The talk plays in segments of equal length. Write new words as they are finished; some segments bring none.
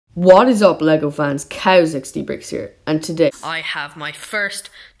What is up, Lego fans? Cow60Bricks here, and today I have my first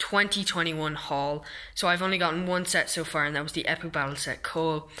 2021 haul. So I've only gotten one set so far, and that was the Epic Battle Set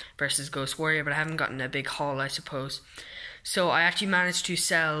Cole versus Ghost Warrior, but I haven't gotten a big haul, I suppose. So I actually managed to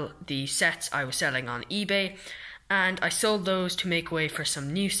sell the sets I was selling on eBay, and I sold those to make way for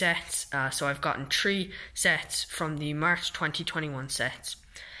some new sets. So I've gotten 3 sets from the March 2021 sets,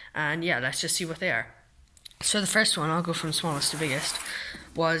 and yeah, let's just see what they are. So the first one, I'll go from smallest to biggest,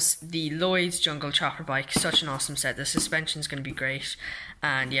 was the Lloyd's Jungle Chopper Bike. Such an awesome set. The suspension's going to be great.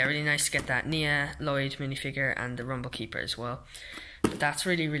 And yeah, really nice to get that Nia Lloyd minifigure and the Rumble Keeper as well. But that's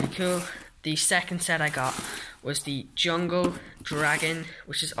really, really cool. The second set I got was the Jungle Dragon,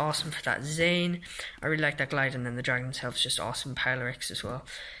 which is awesome for that Zane. I really like that glide, and then the dragon himself is just awesome. Pylorix as well,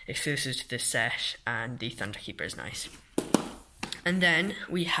 exclusive to this set, and the Thunder Keeper is nice. And then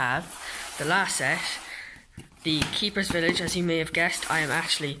we have the last set, the Keeper's Village. As you may have guessed, I am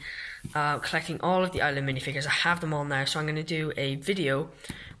actually collecting all of the Island minifigures. I have them all now, so I'm going to do a video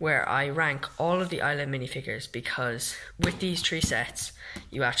where I rank all of the Island minifigures, because with these 3 sets,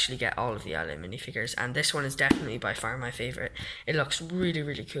 you actually get all of the Island minifigures, and this one is definitely by far my favourite. It looks really,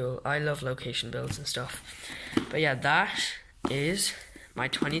 really cool. I love location builds and stuff. But yeah, that is my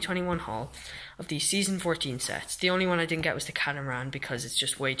 2021 haul of the season 14 sets. The only one I didn't get was the Catamaran, because it's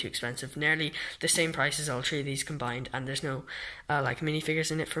just way too expensive. Nearly the same price as all 3 of these combined, and there's no like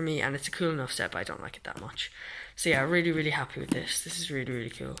minifigures in it for me, and it's a cool enough set, but I don't like it that much. So yeah, really, really happy with this. This is really, really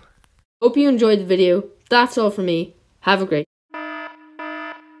cool. Hope you enjoyed the video. That's all from me. Have a great.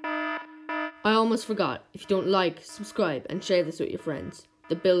 I almost forgot, if you don't like, subscribe and share this with your friends,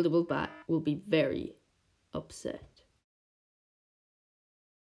 the buildable bat will be very upset.